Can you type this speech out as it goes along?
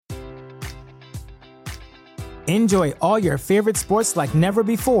Enjoy all your favorite sports like never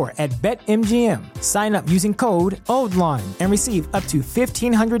before at BetMGM. Sign up using code OldLine and receive up to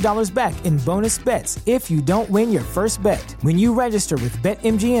 $1,500 back in bonus bets if you don't win your first bet. When you register with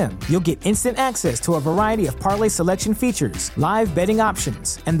BetMGM, you'll get instant access to a variety of parlay selection features, live betting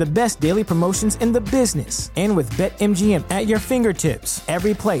options, and the best daily promotions in the business. And with BetMGM at your fingertips,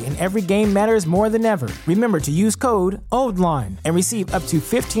 every play and every game matters more than ever. Remember to use code OldLine and receive up to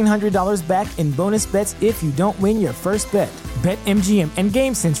 $1,500 back in bonus bets if you don't win your first bet. BetMGM and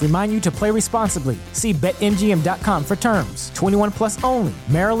GameSense remind you to play responsibly. See BetMGM.com for terms. 21 plus only.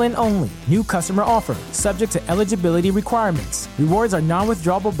 Maryland only. New customer offer. Subject to eligibility requirements. Rewards are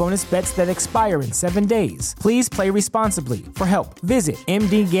non-withdrawable bonus bets that expire in 7 days. Please play responsibly. For help, visit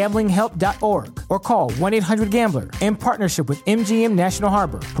mdgamblinghelp.org or call 1-800-GAMBLER in partnership with MGM National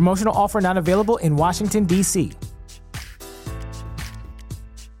Harbor. Promotional offer not available in Washington, D.C.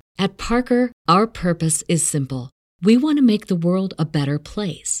 At Parker, our purpose is simple. We want to make the world a better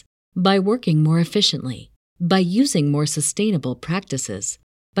place by working more efficiently, by using more sustainable practices,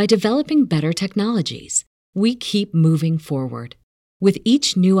 by developing better technologies. We keep moving forward. With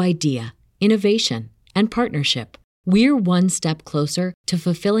each new idea, innovation, and partnership, we're one step closer to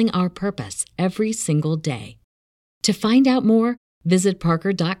fulfilling our purpose every single day. To find out more, visit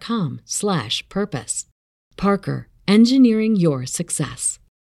parker.com/purpose. Parker, engineering your success.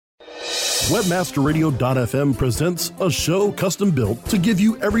 Webmasterradio.fm presents a show custom built to give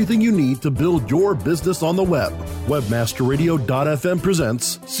you everything you need to build your business on the web. Webmasterradio.fm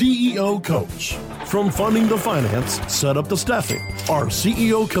presents CEO Coach. From funding to finance, setup to staffing, our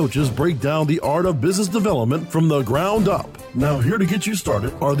CEO coaches break down the art of business development from the ground up. Now, here to get you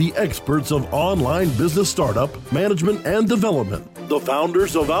started are the experts of online business startup, management, and development, the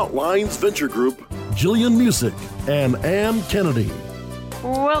founders of Outlines Venture Group, Jillian Musick and Ann Kennedy.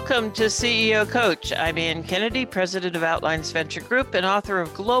 Welcome to CEO Coach. I'm Ann Kennedy, president of Outlines Venture Group and author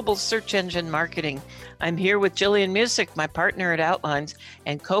of Global Search Engine Marketing. I'm here with Jillian Musick, my partner at Outlines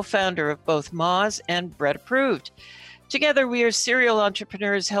and co-founder of both Moz and Bread Approved. Together, we are serial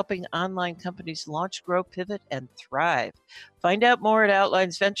entrepreneurs helping online companies launch, grow, pivot, and thrive. Find out more at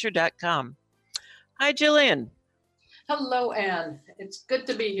outlinesventure.com. Hi, Jillian. Hello, Ann. It's good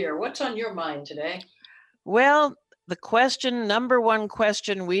to be here. What's on your mind today? Well, the number one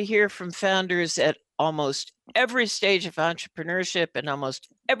question we hear from founders at almost every stage of entrepreneurship and almost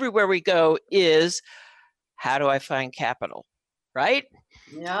everywhere we go is, how do I find capital, right?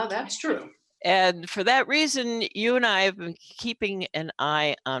 Yeah, that's true. And for that reason, you and I have been keeping an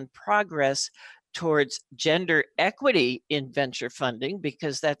eye on progress towards gender equity in venture funding,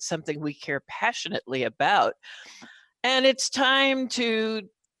 because that's something we care passionately about. And it's time to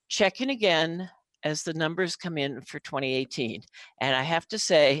check in again as the numbers come in for 2018. And I have to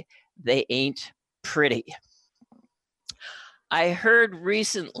say, they ain't pretty. I heard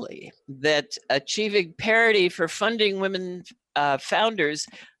recently that achieving parity for funding women founders,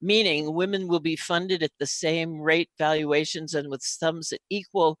 meaning women will be funded at the same rate valuations and with sums that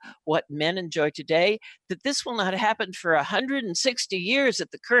equal what men enjoy today, that this will not happen for 160 years at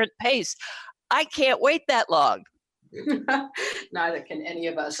the current pace. I can't wait that long. Neither can any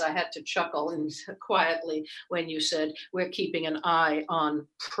of us. I had to chuckle quietly when you said we're keeping an eye on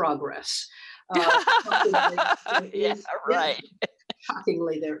progress. Yeah, right.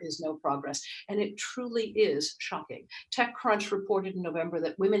 Shockingly, there is no progress. And it truly is shocking. TechCrunch reported in November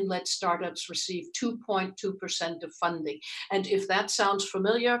that women-led startups receive 2.2% of funding. And if that sounds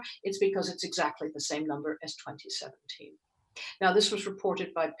familiar, it's because it's exactly the same number as 2017. Now, this was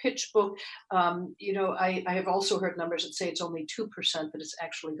reported by PitchBook. I have also heard numbers that say it's only 2%, but it's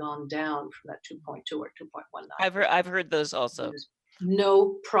actually gone down from that 2.2 or 2.19. I've heard those also. There's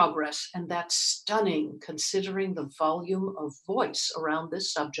no progress, and that's stunning considering the volume of voice around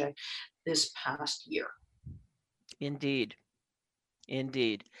this subject this past year. Indeed.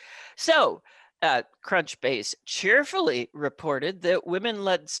 So, Crunchbase cheerfully reported that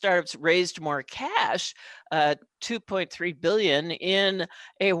women-led startups raised more cash, $2.3 billion, in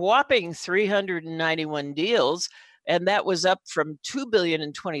a whopping 391 deals, and that was up from $2 billion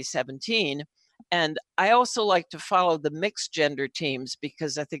in 2017. And I also like to follow the mixed gender teams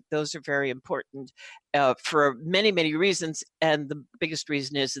because I think those are very important for many, many reasons. And the biggest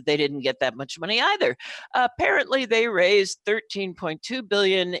reason is that they didn't get that much money either. Apparently, they raised $13.2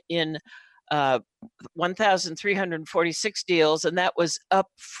 billion in 1,346 deals, and that was up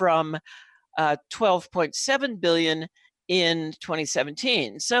from $12.7 billion in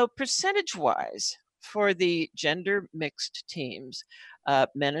 2017. So percentage-wise, for the gender mixed teams,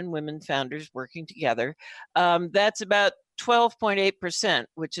 men and women founders working together. That's about 12.8%,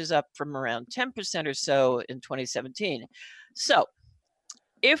 which is up from around 10% or so in 2017. So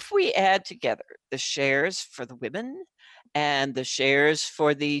if we add together the shares for the women and the shares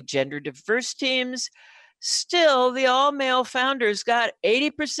for the gender diverse teams, still the all-male founders got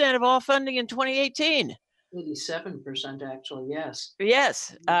 80% of all funding in 2018. 87% actually, yes.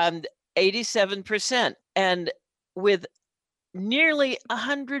 Yes, 87%. And with nearly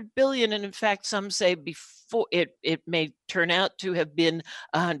 100 billion, and in fact, some say before it may turn out to have been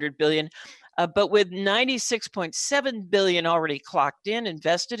 100 billion, but with 96.7 billion already clocked in,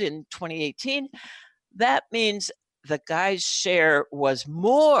 invested in 2018, that means the guy's share was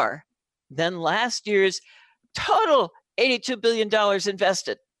more than last year's total $82 billion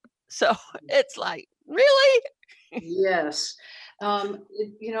invested. So it's like, really? Yes.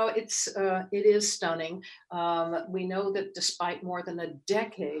 It is stunning. We know that despite more than a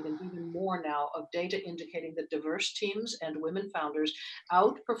decade and even more now of data indicating that diverse teams and women founders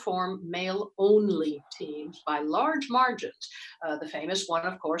outperform male-only teams by large margins. The famous one,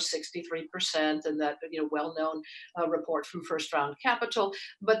 of course, 63%, and that well-known report from First Round Capital.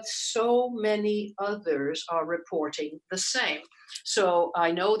 But so many others are reporting the same. So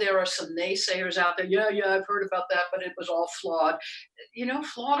I know there are some naysayers out there. Yeah, I've heard about that, but it was all flawed.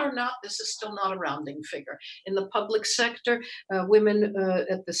 Flawed or not, this is still not a rounding figure. In the public sector, women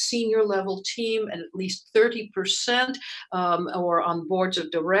at the senior level team at least 30%, or on boards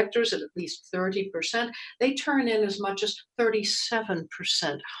of directors at least 30%, they turn in as much as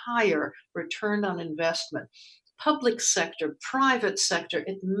 37% higher return on investment. Public sector, private sector,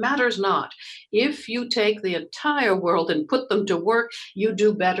 it matters not. If you take the entire world and put them to work, you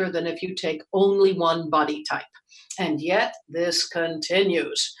do better than if you take only one body type. And yet this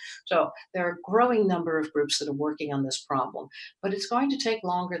continues. So there are a growing number of groups that are working on this problem, but it's going to take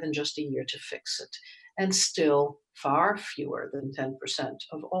longer than just a year to fix it. And still, far fewer than 10%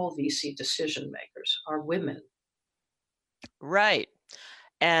 of all VC decision makers are women. Right.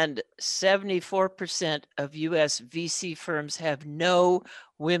 And 74% of US VC firms have no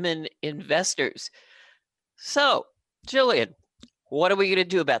women investors. So, Jillian, what are we going to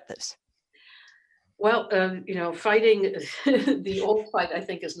do about this? Well, fighting the old fight, I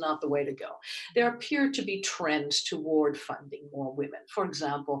think, is not the way to go. There appear to be trends toward funding more women. For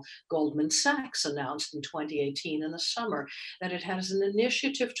example, Goldman Sachs announced in 2018 in the summer that it has an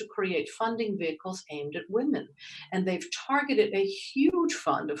initiative to create funding vehicles aimed at women. And they've targeted a huge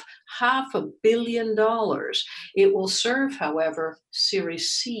fund of $500 million. It will serve, however,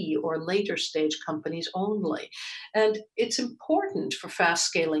 Series C or later stage companies only. And it's important for fast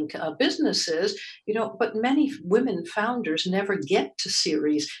scaling businesses, but many women founders never get to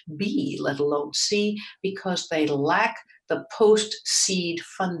Series B, let alone C, because they lack the post-seed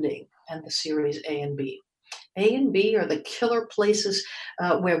funding and the Series A and B. A and B are the killer places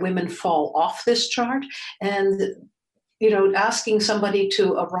where women fall off this chart. And asking somebody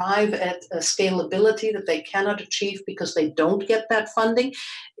to arrive at a scalability that they cannot achieve because they don't get that funding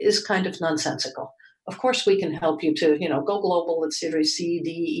is kind of nonsensical. Of course, we can help you to, go global at Series C,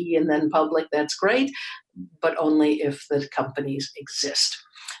 D, E, and then public. That's great, but only if the companies exist.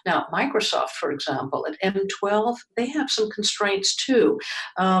 Now, Microsoft, for example, at M12, they have some constraints too.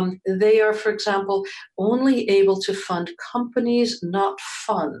 They are, for example, only able to fund companies, not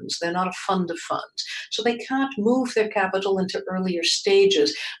funds. They're not a fund of funds. So they can't move their capital into earlier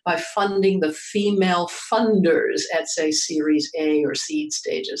stages by funding the female funders at, say, Series A or seed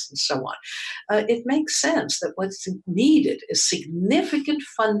stages and so on. It makes sense that what's needed is significant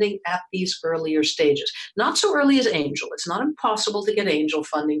funding at these earlier stages. Not so early as angel. It's not impossible to get angel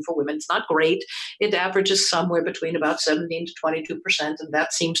funding for women. It's not great. It averages somewhere between about 17 to 22%, and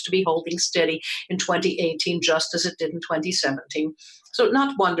that seems to be holding steady in 2018, just as it did in 2017. So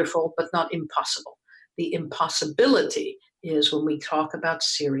not wonderful, but not impossible. The impossibility is when we talk about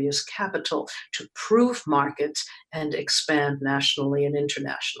serious capital to prove markets and expand nationally and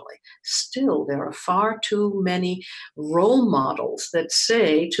internationally. Still, there are far too many role models that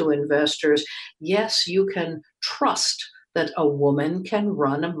say to investors, yes, you can trust that a woman can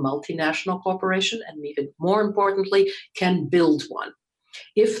run a multinational corporation and even more importantly, can build one.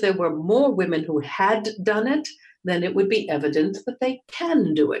 If there were more women who had done it, then it would be evident that they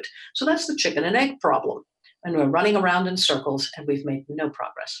can do it. So that's the chicken and egg problem. And we're running around in circles and we've made no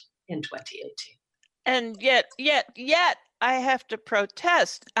progress in 2018. And yet, I have to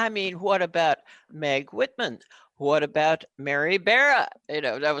protest. I mean, what about Meg Whitman? What about Mary Barra?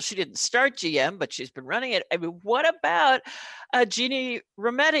 She didn't start GM, but she's been running it. I mean, what about Jeannie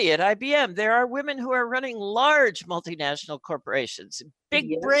Rometty at IBM? There are women who are running large multinational corporations,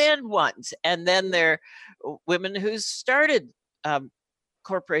 big brand ones. And then there are women who started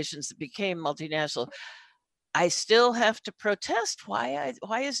corporations that became multinational. I still have to protest. Why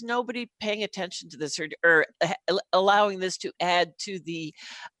is nobody paying attention to this or allowing this to add to the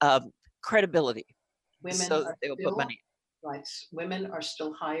credibility? Women put money. Right. Women are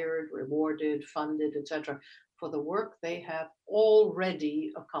still hired, rewarded, funded, etc., for the work they have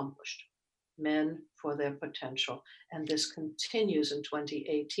already accomplished. Men for their potential. And this continues in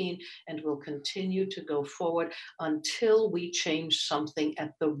 2018 and will continue to go forward until we change something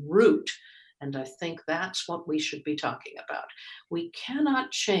at the root. And I think that's what we should be talking about. We cannot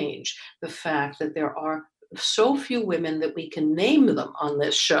change the fact that there are so few women that we can name them on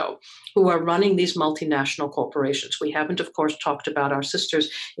this show who are running these multinational corporations. We haven't, of course, talked about our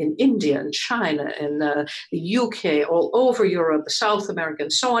sisters in India and China and the UK, all over Europe, South America,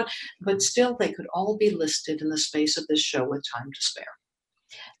 and so on. But still, they could all be listed in the space of this show with time to spare.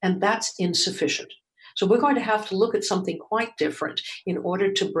 And that's insufficient. So we're going to have to look at something quite different in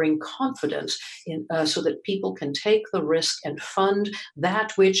order to bring confidence in, so that people can take the risk and fund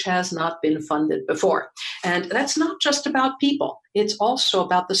that which has not been funded before. And that's not just about people. It's also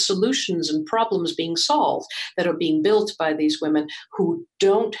about the solutions and problems being solved that are being built by these women who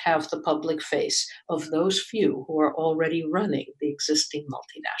don't have the public face of those few who are already running the existing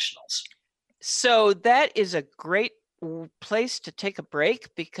multinationals. So that is a great place to take a break,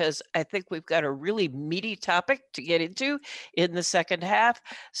 because I think we've got a really meaty topic to get into in the second half.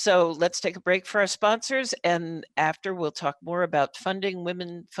 So let's take a break for our sponsors, and after we'll talk more about funding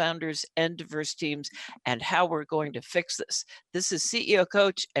women founders and diverse teams and how we're going to fix this. This is CEO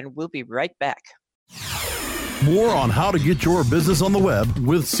Coach, and we'll be right back. More on how to get your business on the web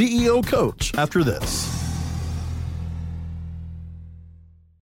with CEO Coach after this.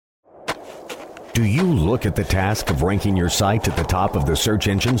 Do you look at the task of ranking your site at the top of the search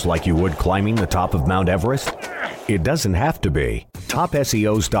engines like you would climbing the top of Mount Everest? It doesn't have to be.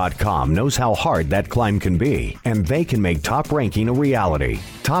 TopSEOs.com knows how hard that climb can be, and they can make top ranking a reality.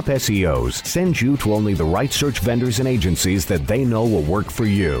 Top SEOs sends you to only the right search vendors and agencies that they know will work for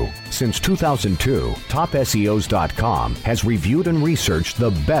you. Since 2002, TopSEOs.com has reviewed and researched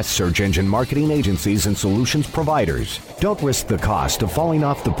the best search engine marketing agencies and solutions providers. Don't risk the cost of falling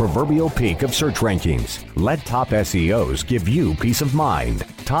off the proverbial peak of search rankings. Let Top SEOs give you peace of mind.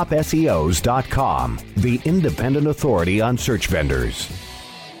 TopSEOs.com, the independent authority on search vendors.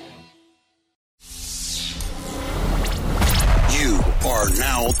 You are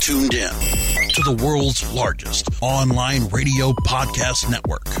now tuned in to the world's largest online radio podcast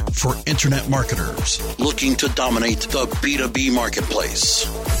network for internet marketers looking to dominate the B2B marketplace.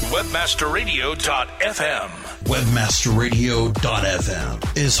 Webmasterradio.fm.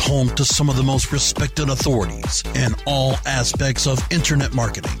 Webmasterradio.fm is home to some of the most respected authorities in all aspects of internet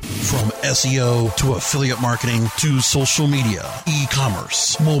marketing, from SEO to affiliate marketing to social media,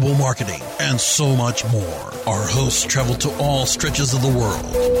 e-commerce, mobile marketing, and so much more. Our hosts travel to all stretches of the world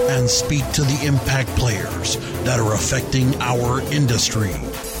and speak to the impact players that are affecting our industry.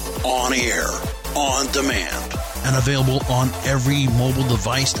 On air, on demand, and available on every mobile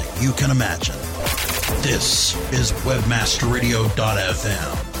device that you can imagine. This is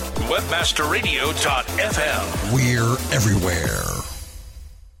Webmasterradio.fm. Webmasterradio.fm. We're everywhere.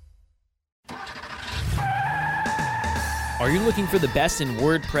 Are you looking for the best in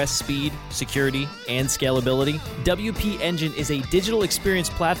WordPress speed, security, and scalability? WP Engine is a digital experience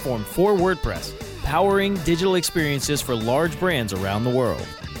platform for WordPress, powering digital experiences for large brands around the world.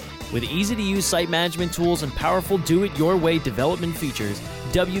 With easy-to-use site management tools and powerful do-it-your-way development features,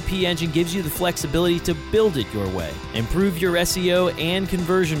 WP Engine gives you the flexibility to build it your way. Improve your SEO and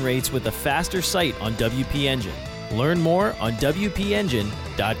conversion rates with a faster site on WP Engine. Learn more on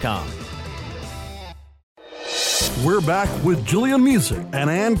WPEngine.com. We're back with Jillian Music and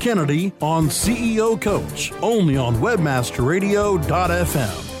Ann Kennedy on CEO Coach, only on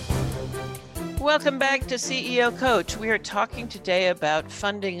Webmasterradio.fm. Welcome back to CEO Coach. We are talking today about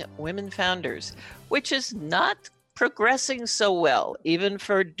funding women founders, which is not progressing so well, even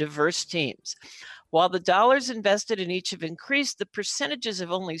for diverse teams. While the dollars invested in each have increased, the percentages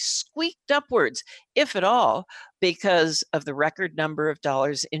have only squeaked upwards, if at all, because of the record number of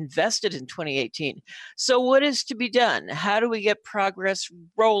dollars invested in 2018. So what is to be done? How do we get progress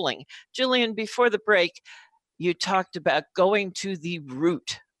rolling? Jillian, before the break, you talked about going to the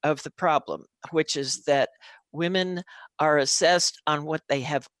root of the problem, which is that women are assessed on what they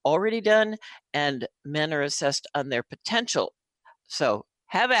have already done, and men are assessed on their potential. So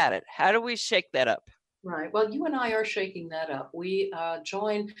have at it. How do we shake that up? Right. Well, you and I are shaking that up. We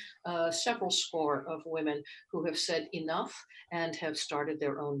join several score of women who have said enough and have started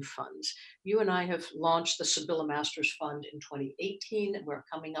their own funds. You and I have launched the Sibylla Masters Fund in 2018. We're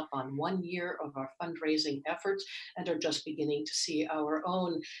coming up on 1 year of our fundraising efforts and are just beginning to see our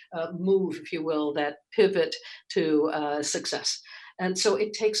own move, if you will, that pivot to success. And so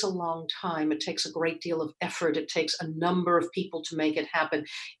it takes a long time. It takes a great deal of effort. It takes a number of people to make it happen,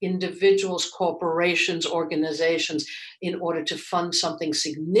 individuals, corporations, organizations, in order to fund something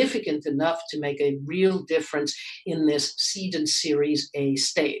significant enough to make a real difference in this seed and Series A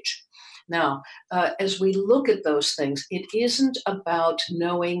stage. Now, as we look at those things, it isn't about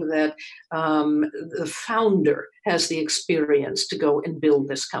knowing that the founder has the experience to go and build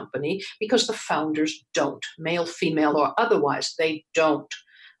this company, because the founders don't, male, female, or otherwise, they don't.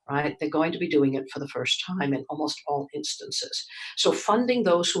 Right? They're going to be doing it for the first time in almost all instances. So funding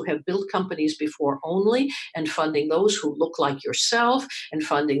those who have built companies before only, and funding those who look like yourself, and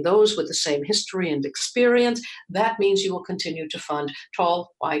funding those with the same history and experience, that means you will continue to fund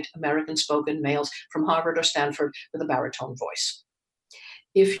tall, white, American-spoken males from Harvard or Stanford with a baritone voice.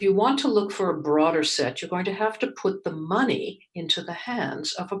 If you want to look for a broader set, you're going to have to put the money into the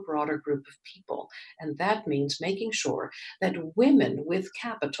hands of a broader group of people. And that means making sure that women with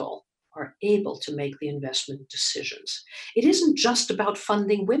capital are able to make the investment decisions. It isn't just about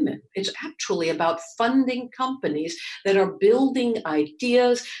funding women. It's actually about funding companies that are building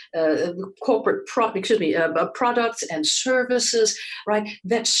ideas, products and services, right,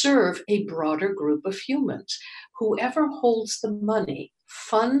 that serve a broader group of humans. Whoever holds the money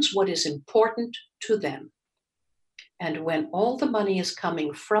funds what is important to them. And when all the money is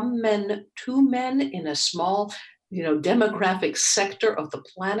coming from men to men in a small, demographic sector of the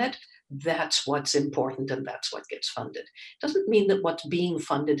planet, that's what's important and that's what gets funded. Doesn't mean that what's being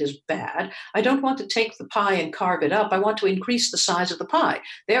funded is bad. I don't want to take the pie and carve it up. I want to increase the size of the pie.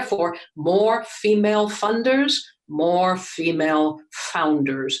 Therefore, more female funders, more female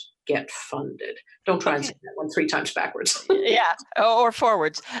founders get funded. Don't try and say that one 3 times backwards. Yeah, or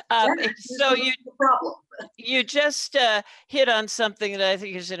forwards. So you just hit on something that I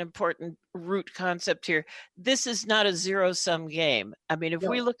think is an important root concept here. This is not a zero-sum game. I mean, if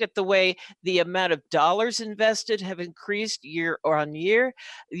we look at the way the amount of dollars invested have increased year on year,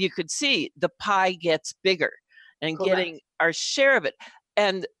 you could see the pie gets bigger and getting our share of it.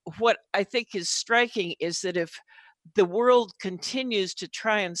 And what I think is striking is that if the world continues to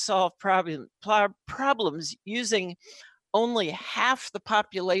try and solve problems using only half the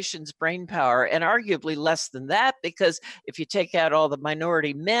population's brain power, and arguably less than that, because if you take out all the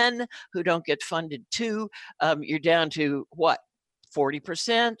minority men who don't get funded too, you're down to what,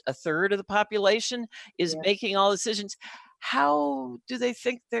 40%, a third of the population is making all decisions. How do they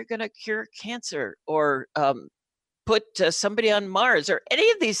think they're going to cure cancer or put somebody on Mars or any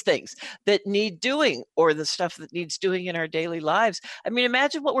of these things that need doing, or the stuff that needs doing in our daily lives? I mean,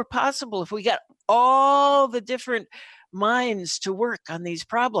 imagine what were possible if we got all the different minds to work on these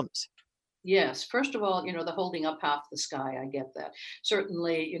problems. Yes. First of all, the holding up half the sky, I get that.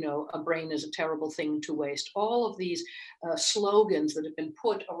 Certainly, a brain is a terrible thing to waste. All of these slogans that have been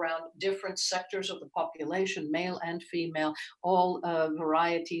put around different sectors of the population, male and female, all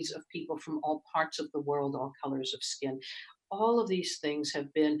varieties of people from all parts of the world, all colors of skin. All of these things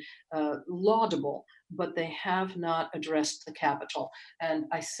have been laudable, but they have not addressed the capital. And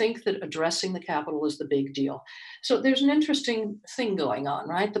I think that addressing the capital is the big deal. So there's an interesting thing going on,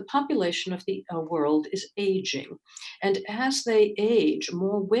 right? The population of the world is aging. And as they age,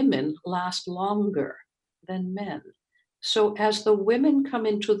 more women last longer than men. So as the women come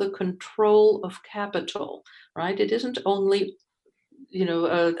into the control of capital, right, it isn't only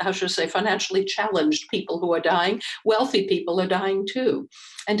financially challenged people who are dying. Wealthy people are dying too.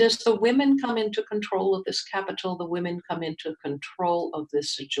 And as the women come into control of this capital, the women come into control of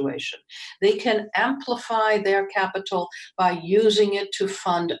this situation. They can amplify their capital by using it to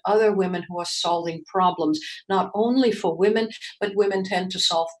fund other women who are solving problems, not only for women, but women tend to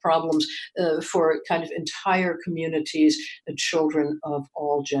solve problems for kind of entire communities, children of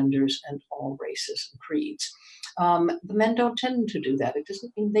all genders and all races and creeds. The men don't tend to do that. It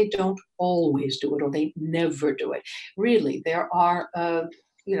doesn't mean they don't always do it or they never do it. Really, there are,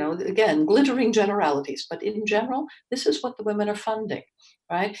 again, glittering generalities. But in general, this is what the women are funding,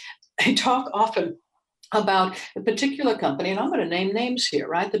 right? I talk often about a particular company, and I'm going to name names here,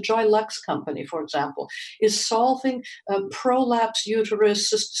 right? The Joy Lux company, for example, is solving prolapse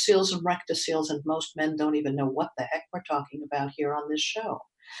uterus, cystocele, and rectocele, and most men don't even know what the heck we're talking about here on this show.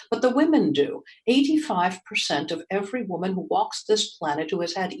 But the women do. 85% of every woman who walks this planet who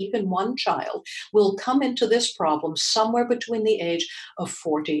has had even one child will come into this problem somewhere between the age of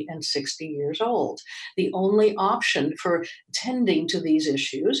 40 and 60 years old. The only option for tending to these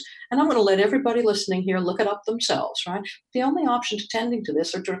issues, and I'm going to let everybody listening here look it up themselves, right? The only option to tending to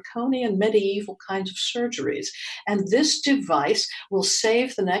this are draconian medieval kinds of surgeries. And this device will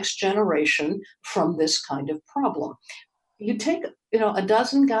save the next generation from this kind of problem. You take, a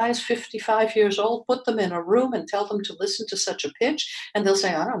dozen guys, 55 years old, put them in a room and tell them to listen to such a pitch, and they'll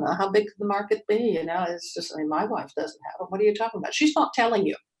say, I don't know, how big could the market be? It's just, my wife doesn't have it. What are you talking about? She's not telling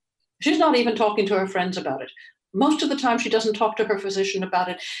you. She's not even talking to her friends about it. Most of the time, she doesn't talk to her physician about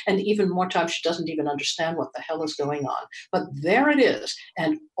it, and even more times, she doesn't even understand what the hell is going on. But there it is,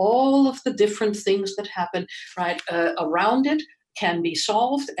 and all of the different things that happen right around it can be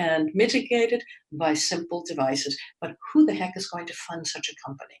solved and mitigated by simple devices. But who the heck is going to fund such a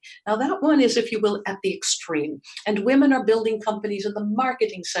company? Now, that one is, if you will, at the extreme. And women are building companies in the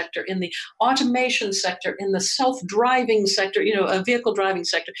marketing sector, in the automation sector, in the self-driving sector, vehicle driving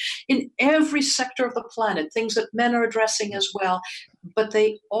sector, in every sector of the planet, things that men are addressing as well. But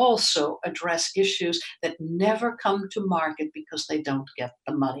they also address issues that never come to market because they don't get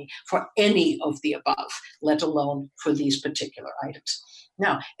the money for any of the above, let alone for these particular items.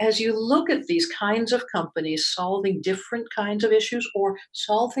 Now, as you look at these kinds of companies solving different kinds of issues or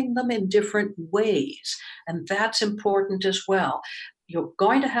solving them in different ways, and that's important as well, you're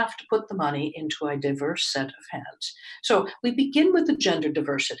going to have to put the money into a diverse set of hands. So we begin with the gender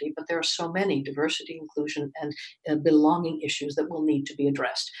diversity, but there are so many diversity, inclusion, and belonging issues that will need to be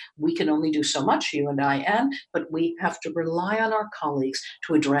addressed. We can only do so much, you and I, Anne, but we have to rely on our colleagues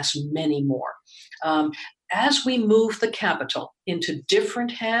to address many more. As we move the capital into different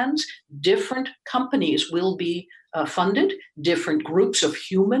hands, different companies will be funded, different groups of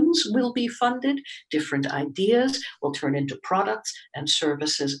humans will be funded, different ideas will turn into products and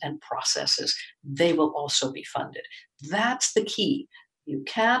services and processes. They will also be funded. That's the key. You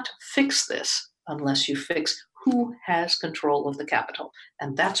can't fix this unless you fix who has control of the capital.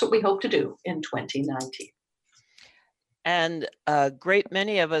 And that's what we hope to do in 2019. And a great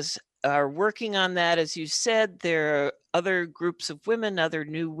many of us are working on that. As you said, there are other groups of women, other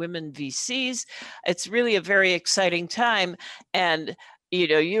new women VCs. It's really a very exciting time. And,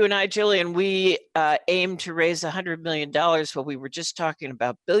 you and I, Jillian, we aim to raise $100 million. Well, we were just talking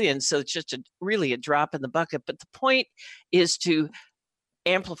about billions. So it's just really a drop in the bucket. But the point is to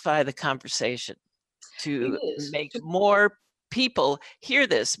amplify the conversation, to make more people hear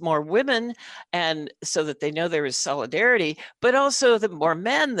this, more women, and so that they know there is solidarity, but also the more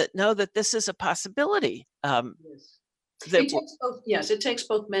men that know that this is a possibility. It takes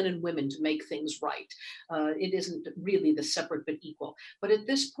both men and women to make things right. It isn't really the separate but equal. But at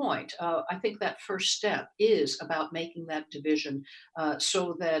this point, I think that first step is about making that division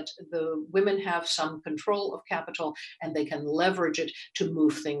so that the women have some control of capital and they can leverage it to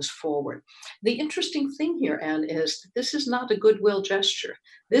move things forward. The interesting thing here, Anne, is that this is not a goodwill gesture.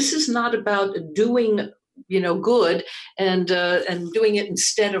 This is not about doing good and doing it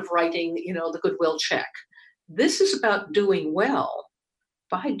instead of writing the goodwill check. This is about doing well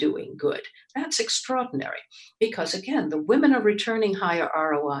by doing good. That's extraordinary because, again, the women are returning higher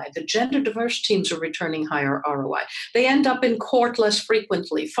ROI. The gender diverse teams are returning higher ROI. They end up in court less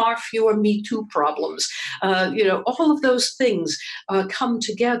frequently, far fewer Me Too problems. All of those things come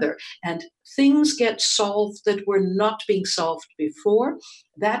together and things get solved that were not being solved before.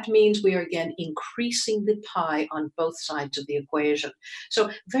 That means we are, again, increasing the pie on both sides of the equation. So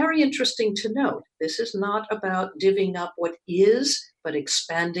very interesting to note, this is not about divvying up what is, but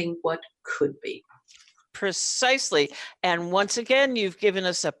expanding what could be. Precisely. And once again, you've given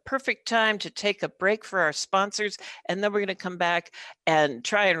us a perfect time to take a break for our sponsors, and then we're going to come back and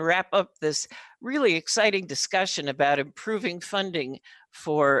try and wrap up this really exciting discussion about improving funding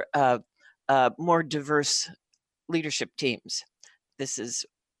for more diverse leadership teams. This is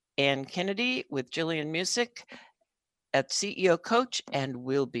Anne Kennedy with Jillian Muessig at CEO Coach, and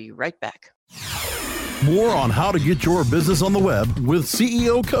we'll be right back. More on how to get your business on the web with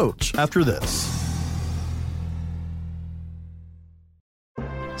CEO Coach after this.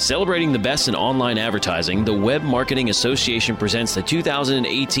 Celebrating the best in online advertising, the Web Marketing Association presents the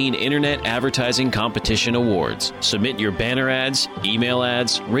 2018 Internet Advertising Competition Awards. Submit your banner ads, email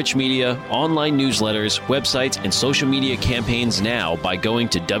ads, rich media, online newsletters, websites, and social media campaigns now by going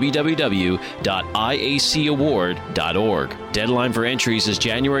to www.iacaward.org. Deadline for entries is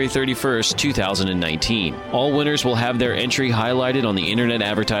January 31st, 2019. All winners will have their entry highlighted on the Internet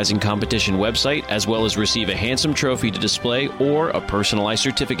Advertising Competition website, as well as receive a handsome trophy to display or a personalized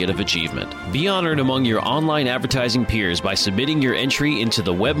certificate of achievement. Be honored among your online advertising peers by submitting your entry into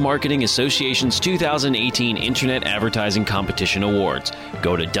the Web Marketing Association's 2018 Internet Advertising Competition Awards.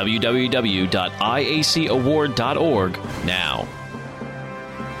 Go to www.iacaward.org now.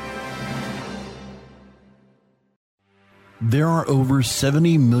 There are over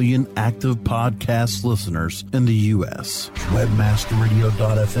 70 million active podcast listeners in the U.S.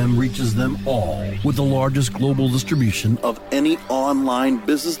 Webmasterradio.fm reaches them all with the largest global distribution of any online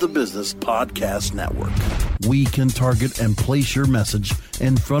business-to-business podcast network. We can target and place your message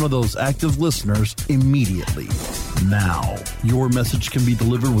in front of those active listeners immediately. Now, your message can be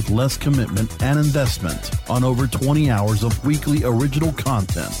delivered with less commitment and investment on over 20 hours of weekly original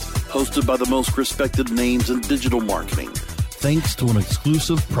content hosted by the most respected names in digital marketing, thanks to an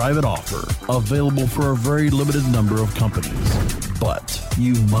exclusive private offer available for a very limited number of companies. But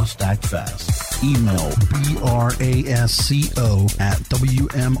you must act fast. Email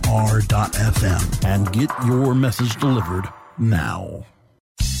brasco@wmr.fm and get your message delivered now.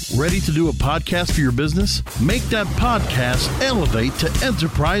 Ready to do a podcast for your business? Make that podcast elevate to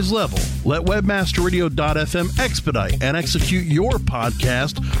enterprise level. Let webmasterradio.fm expedite and execute your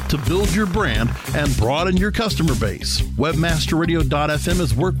podcast to build your brand and broaden your customer base. Webmasterradio.fm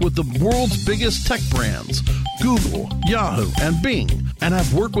has worked with the world's biggest tech brands, Google, Yahoo, and Bing, and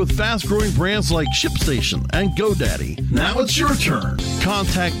have worked with fast-growing brands like ShipStation and GoDaddy. Now it's your turn.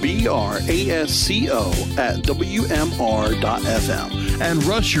 Contact brasco@wmr.fm and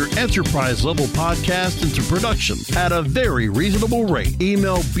rush your enterprise-level podcast into production at a very reasonable rate.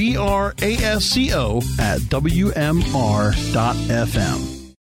 Email brasco@wmr.fm.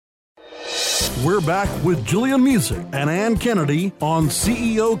 We're back with Jillian Music and Ann Kennedy on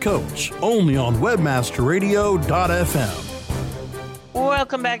CEO Coach, only on webmasterradio.fm.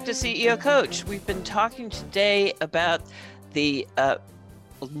 Welcome back to CEO Coach. We've been talking today about the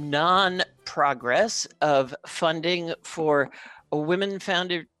non-progress of funding for women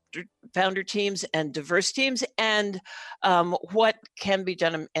founder teams and diverse teams, and what can be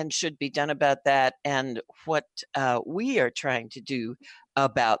done and should be done about that, and what we are trying to do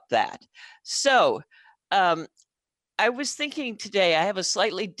about that. So I was thinking today I have a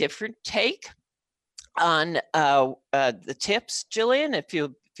slightly different take on the tips, Jillian, if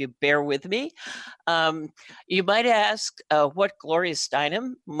you bear with me. You might ask what Gloria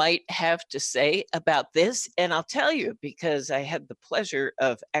Steinem might have to say about this, and I'll tell you because I had the pleasure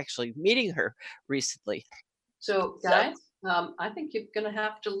of actually meeting her recently. So, guys, I think you're going to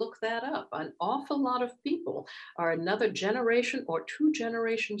have to look that up. An awful lot of people are another generation or two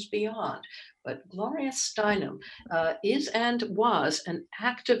generations beyond. But Gloria Steinem is and was an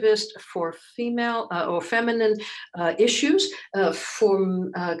activist for female or feminine issues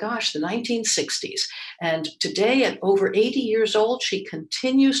from, the 1960s. And today, at over 80 years old, she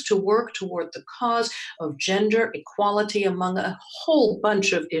continues to work toward the cause of gender equality among a whole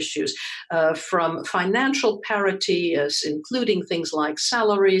bunch of issues, from financial parity, including things like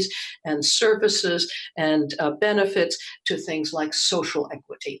salaries and services and benefits, to things like social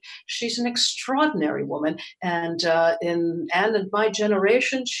equity. She's an extraordinary woman, and in Anne and my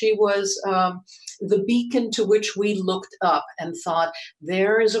generation, she was the beacon to which we looked up and thought,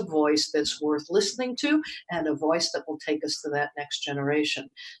 there is a voice that's worth listening to, and a voice that will take us to that next generation.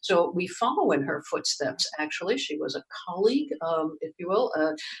 So we follow in her footsteps. Actually, she was a colleague, if you will,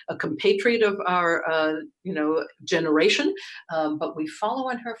 a compatriot of our generation, but we follow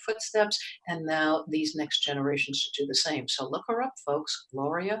in her footsteps, and now these next generations should do the same. So look her up, folks.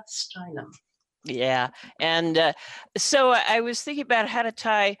 Gloria Steinem. Yeah. And so I was thinking about how to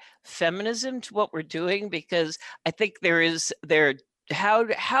tie feminism to what we're doing, because I think how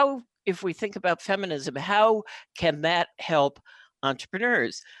if we think about feminism, how can that help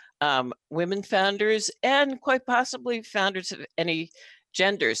entrepreneurs, women founders, and quite possibly founders of any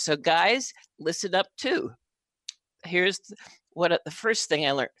gender? So guys, listen up too. Here's the first thing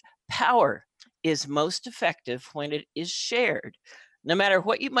I learned. Power is most effective when it is shared. No matter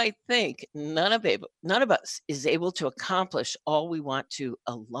what you might think, none of us is able to accomplish all we want to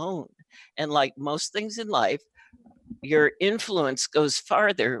alone. And like most things in life, your influence goes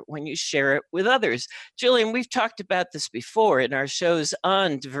farther when you share it with others. Jillian, we've talked about this before in our shows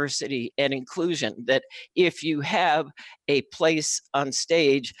on diversity and inclusion, that if you have a place on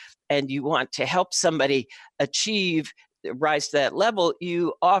stage and you want to help somebody rise to that level,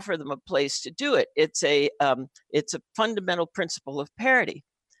 you offer them a place to do it. It's a fundamental principle of parity.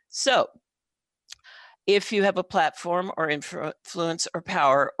 So if you have a platform or influence or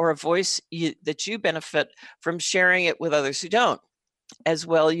power or a voice that you benefit from sharing it with others who don't, as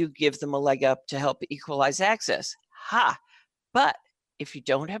well, you give them a leg up to help equalize access. But if you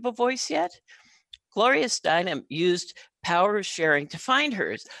don't have a voice yet, Gloria Steinem used power of sharing to find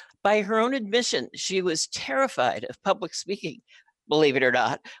hers. By her own admission, she was terrified of public speaking, believe it or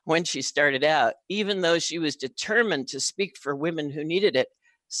not, when she started out, even though she was determined to speak for women who needed it.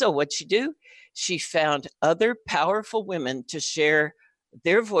 So what'd she do? She found other powerful women to share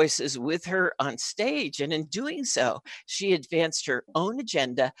their voices with her on stage. And in doing so, she advanced her own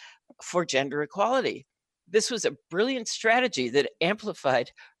agenda for gender equality. This was a brilliant strategy that amplified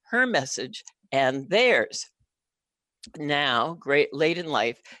her message and theirs. Now, late in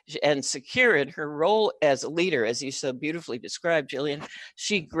life and secure in her role as a leader, as you so beautifully described, Jillian,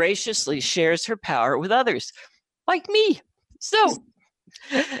 she graciously shares her power with others, like me. So,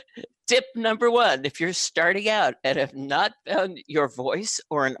 tip number 1, if you're starting out and have not found your voice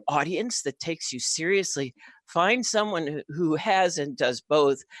or an audience that takes you seriously, find someone who has and does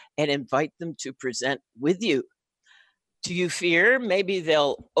both and invite them to present with you. Do you fear maybe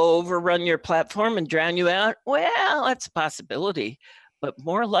they'll overrun your platform and drown you out? Well, that's a possibility. But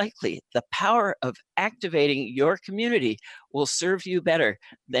more likely, the power of activating your community will serve you better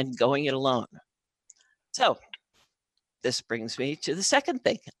than going it alone. So, this brings me to the second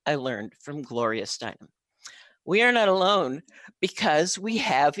thing I learned from Gloria Steinem. We are not alone because we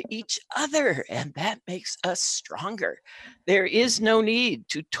have each other, and that makes us stronger. There is no need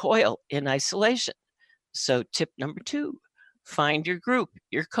to toil in isolation. So tip number 2, find your group,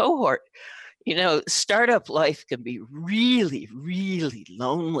 your cohort. You know, startup life can be really, really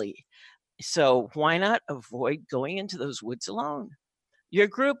lonely. So why not avoid going into those woods alone? Your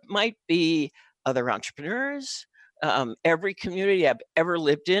group might be other entrepreneurs. Every community I've ever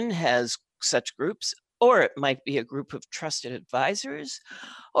lived in has such groups, or it might be a group of trusted advisors,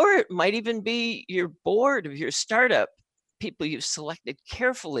 or it might even be your board of your startup, people you've selected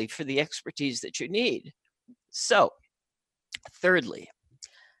carefully for the expertise that you need. So, thirdly,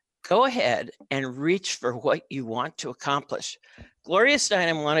 go ahead and reach for what you want to accomplish. Gloria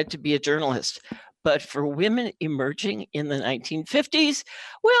Steinem wanted to be a journalist, but for women emerging in the 1950s,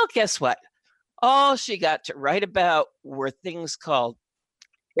 well, guess what? All she got to write about were things called,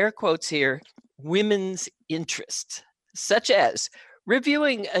 air quotes here, women's interests, such as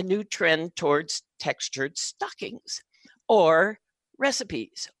reviewing a new trend towards textured stockings, or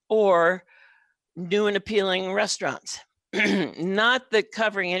recipes, or new and appealing restaurants. Not that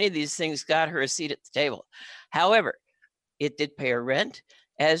covering any of these things got her a seat at the table. However, it did pay her rent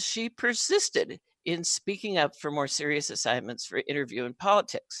as she persisted in speaking up for more serious assignments for interview and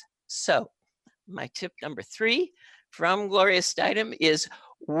politics. So, my tip number 3 from Gloria Steinem is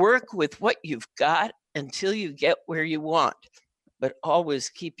work with what you've got until you get where you want, but always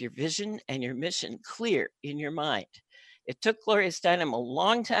keep your vision and your mission clear in your mind. It took Gloria Steinem a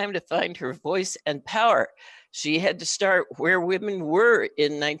long time to find her voice and power. She had to start where women were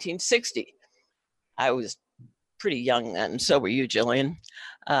in 1960. I was pretty young then, so were you, Jillian.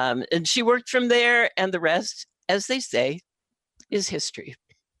 And she worked from there, and the rest, as they say, is history.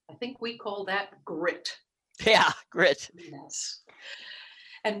 I think we call that grit. Yeah, grit. Yes.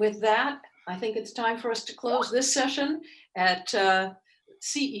 And with that, I think it's time for us to close this session at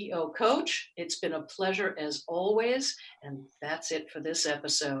CEO Coach. It's been a pleasure as always, and that's it for this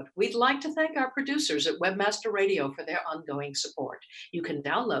episode. We'd like to thank our producers at Webmaster Radio for their ongoing support. You can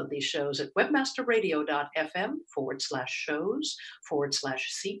download these shows at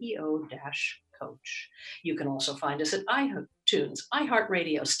webmasterradio.fm/shows/CEO-Coach. You can also find us at iTunes,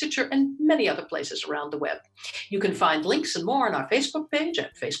 iHeartRadio, Stitcher, and many other places around the web. You can find links and more on our Facebook page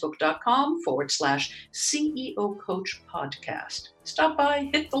at facebook.com/CEO Coach Podcast. Stop by,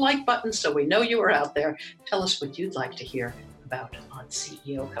 hit the like button so we know you are out there. Tell us what you'd like to hear about on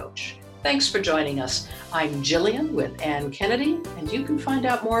CEO Coach. Thanks for joining us. I'm Jillian with Ann Kennedy, and you can find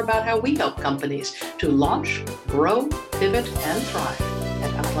out more about how we help companies to launch, grow, pivot, and thrive at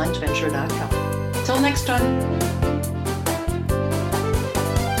uplinesventure.com. Till next time.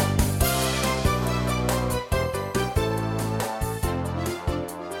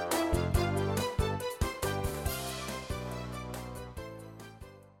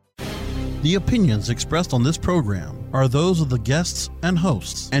 The opinions expressed on this program are those of the guests and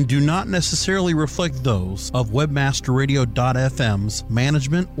hosts and do not necessarily reflect those of WebmasterRadio.fm's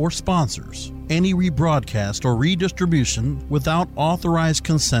management or sponsors. Any rebroadcast or redistribution without authorized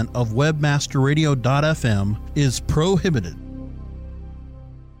consent of WebmasterRadio.fm is prohibited.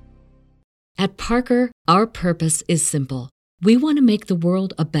 At Parker, our purpose is simple. We want to make the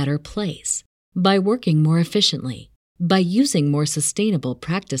world a better place by working more efficiently, by using more sustainable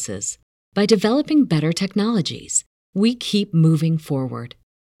practices, by developing better technologies. We keep moving forward.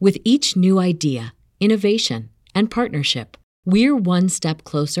 With each new idea, innovation, and partnership, we're one step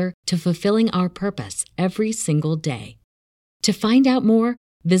closer to fulfilling our purpose every single day. To find out more,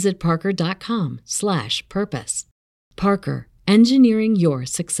 visit parker.com/purpose. Parker, engineering your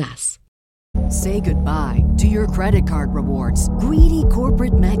success. Say goodbye to your credit card rewards. Greedy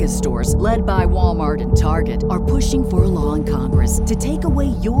corporate mega stores, led by Walmart and Target, are pushing for a law in Congress to take away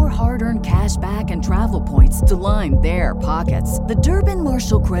your hard-earned cash back and travel points to line their pockets. The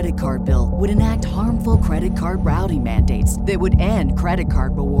Durbin-Marshall credit card bill would enact harmful credit card routing mandates that would end credit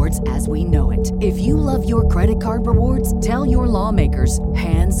card rewards as we know it. If you love your credit card rewards, tell your lawmakers,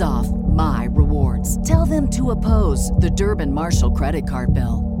 hands off my rewards. Tell them to oppose the Durbin-Marshall credit card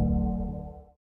bill.